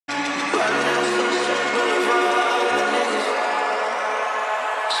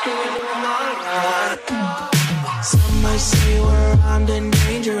Some might say we're armed and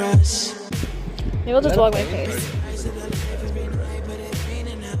dangerous. Maybe I'll just vlog my face.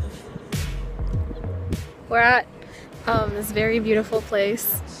 We're at this very beautiful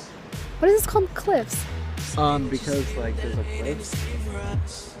place. What is this called? Cliffs? Because like there's a cliff.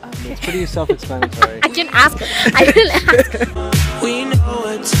 Okay. It's pretty self-explanatory. I didn't ask her. I didn't ask her. We know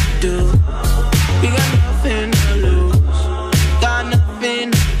what to do. We got nothing to lose. Got nothing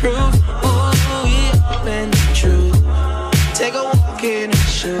to prove. Ooh, we up in the truth. Take a walk in the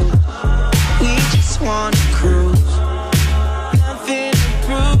shoes. We just wanna cruise. Nothing to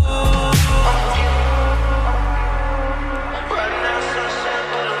prove.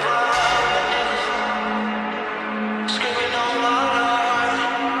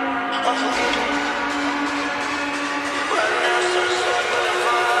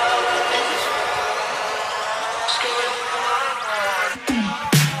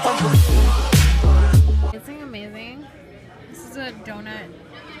 It's amazing. This is a donut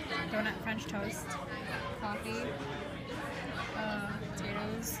French toast, coffee,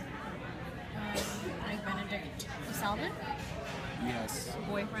 potatoes, egg Benedict, a salad, Yes.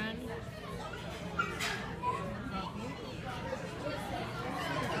 boyfriend, coffee.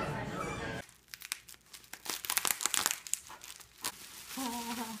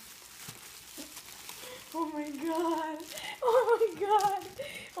 Oh my god! Oh my god!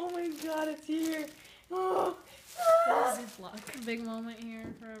 Oh my god, it's here! Oh. Ziploc. Big moment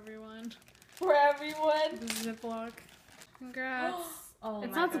here for everyone. For everyone? The Ziploc. Congrats. Oh,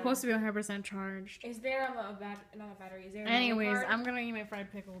 it's not supposed to be 100% charged. Is there not a battery? Is there? Anyways, I'm gonna eat my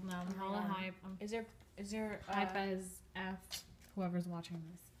fried pickle now. I'm hella hype. Is there hype as F? Whoever's watching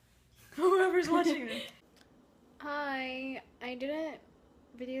this. Whoever's watching this. Hi. I didn't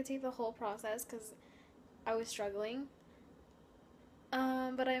videotape the whole process because I was struggling.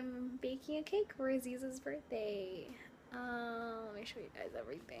 But I'm baking a cake for Aziz's birthday. Let me show you guys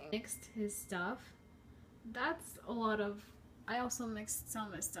everything. Mixed his stuff. That's a lot of... I also mixed some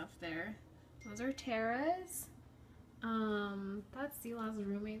of his stuff there. Those are Tara's. That's Zila's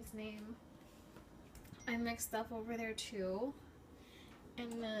roommate's name. I mixed stuff over there too.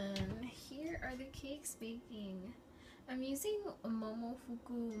 And then here are the cakes baking. I'm using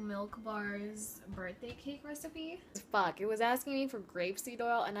Momofuku Milk Bar's birthday cake recipe. Fuck, it was asking me for grapeseed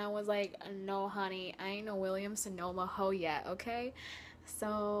oil and I was like, no honey, I ain't no Williams Sonoma hoe yet, okay?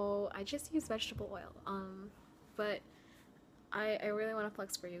 So I just use vegetable oil. But I really want to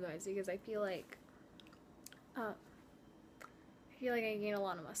flex for you guys because I feel like I gain a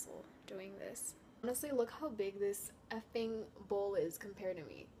lot of muscle doing this. Honestly, look how big this effing bowl is compared to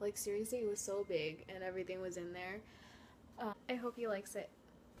me. Like seriously, it was so big and everything was in there. I hope he likes it.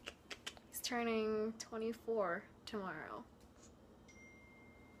 He's turning 24 tomorrow.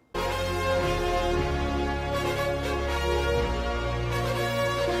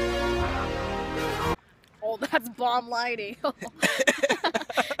 Oh, that's bomb lighting.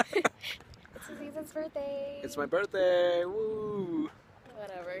 It's Aziz's birthday. It's my birthday. Woo!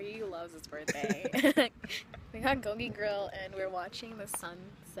 Whatever, he loves his birthday. We got Gogi Grill and we're watching the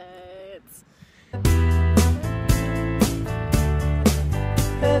sunsets.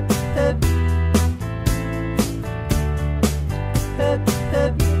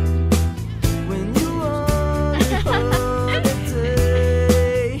 When you want a holiday,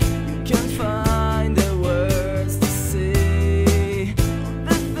 you can't find the words to say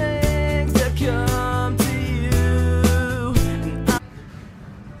the things that come to you.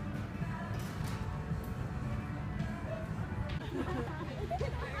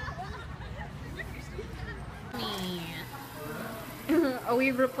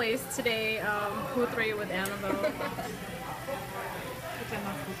 We've replaced today Putri with Annabelle.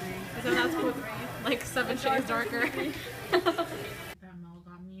 Because that's Putri. Like 7 shades darker. that Mel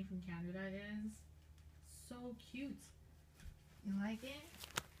got me from Canada is so cute. You like it?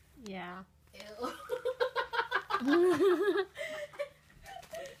 Yeah. Ew.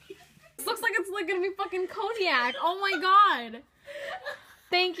 This looks like it's like gonna be fucking cognac. Oh my god.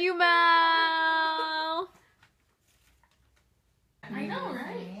 Thank you, Mel. I know,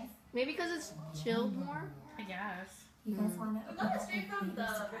 right? Maybe because it's chilled more. I guess. You guys want to? No, straight from the.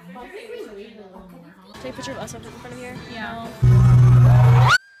 I think we waited a little more. Take a picture of us in front of here. Yeah.